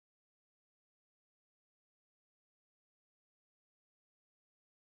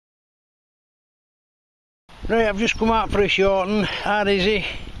Right, I've just come out for a short one. How is he?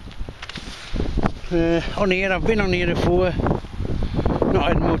 On here, I've been on here before. Not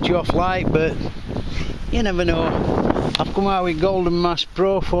had much off light, but you never know. I've come out with Golden Mass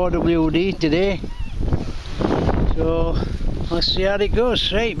Pro 4WD today. So let's see how it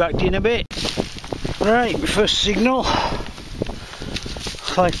goes. Right, back to you in a bit. Right, my first signal.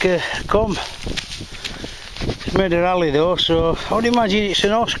 Like a comb. It's made a rally though, so I would imagine it's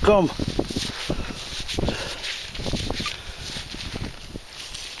an horse comb.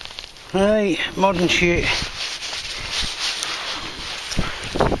 Right, modern shit.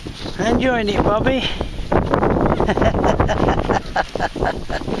 Enjoying it, Bobby.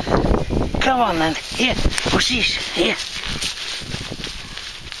 Come on then, here, what's this? Here.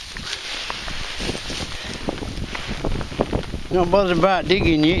 Not bothered about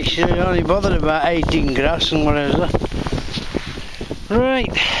digging it, she's only bothered about eating grass and whatever. Right,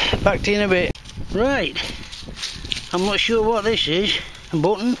 back to you in a bit. Right, I'm not sure what this is. A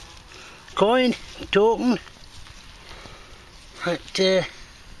button, coin, token. But it's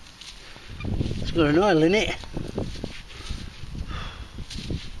got an oil in it.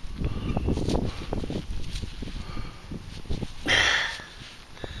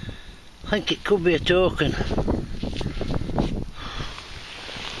 I think it could be a token.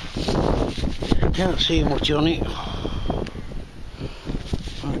 Can't see much on it,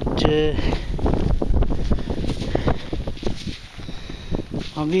 but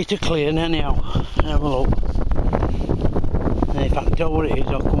I'll get it clear anyhow. Have a look. And if I can tell what it is,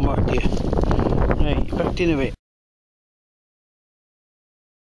 I'll come back to you. Right, back to you in a bit.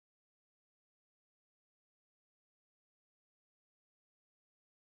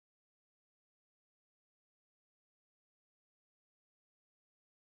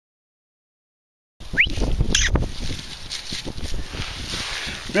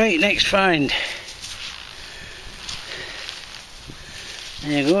 Right, next find.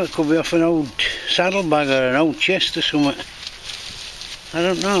 There you go, it could be off an old saddlebag or an old chest or something. I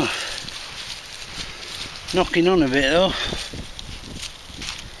don't know. Knocking on a bit though.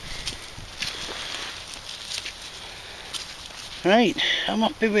 Right, I'm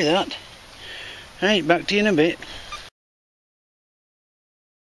happy with that. Right, back to you in a bit.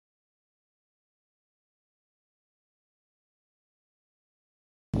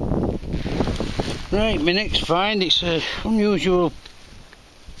 Right, my next find, it's an unusual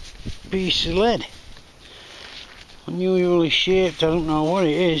piece of lead. Unusually shaped, I don't know what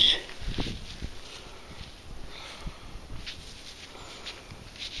it is.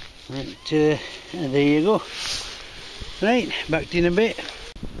 But there you go. Right, back to you in a bit.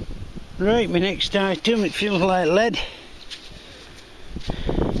 Right, my next item, it feels like lead.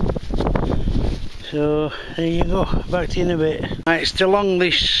 So there you go, back to you in a bit. Right, it's along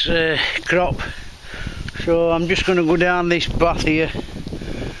this crop. So I'm just going to go down this path here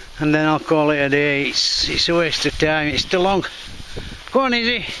and then I'll call it a day. It's a waste of time, it's too long. Come on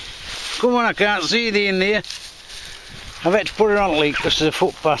Izzy, come on, I can't see thee in there. I've had to put it on leak because there's a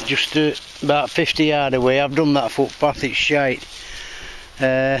footpath just about 50 yards away. I've done that footpath, it's shite.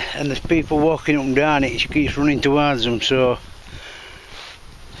 And there's people walking up and down it, she keeps running towards them, so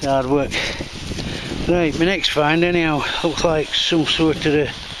it's hard work. Right, my next find anyhow, looks like some sort of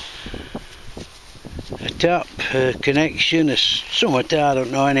a tap, a connection, a something, I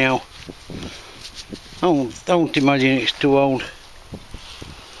don't know anyhow. I don't imagine it's too old.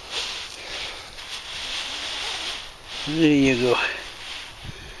 There you go.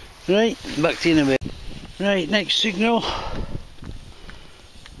 Right, back to you in a bit. Right, next signal.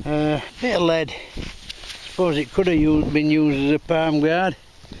 Bit of lead. Suppose it could have been used as a palm guard.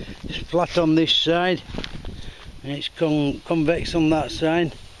 It's flat on this side and it's convex on that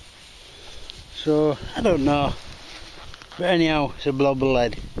side. So I don't know, but anyhow it's a blob of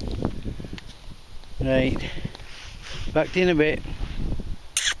lead. Right, back to you in a bit.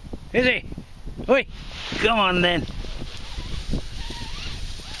 Izzy, oi, come on then.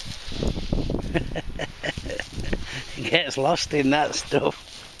 Gets lost in that stuff.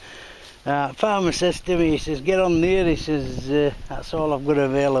 Farmer says to me, he says get on there, he says that's all I've got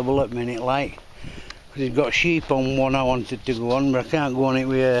available at the minute, like, because he's got sheep on one I wanted to go on, but I can't go on it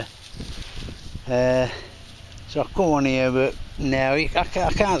with so I come on here, but now I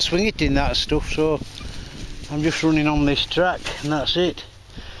can't swing it in that stuff, so I'm just running on this track and that's it.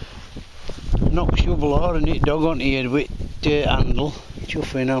 Knock shovel or and it dog onto here with handle,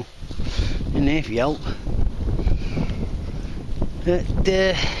 chuffy now, and if you help. But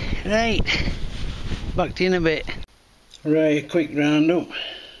right, back to you in a bit. Right, a quick roundup.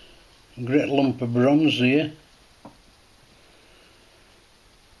 Great lump of bronze here.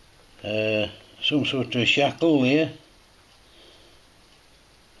 some sort of shackle here,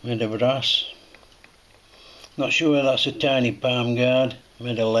 made of brass. Not sure whether that's a tiny palm guard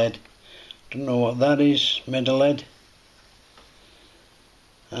made of lead. Don't know what that is, made of lead.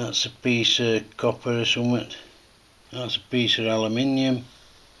 That's a piece of copper or something. That's a piece of aluminium.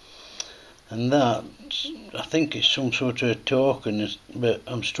 And that, I think it's some sort of token, but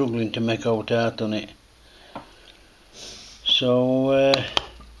I'm struggling to make out on it. So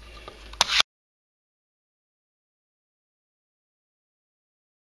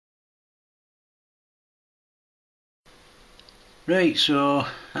right, so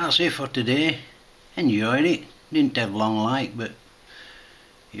that's it for today. Enjoyed it. Didn't have long like, but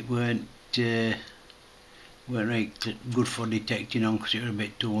it weren't right good for detecting on because it was a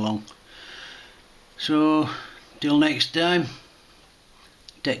bit too long. So till next time,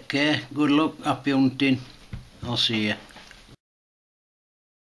 take care, good luck, happy hunting, I'll see you.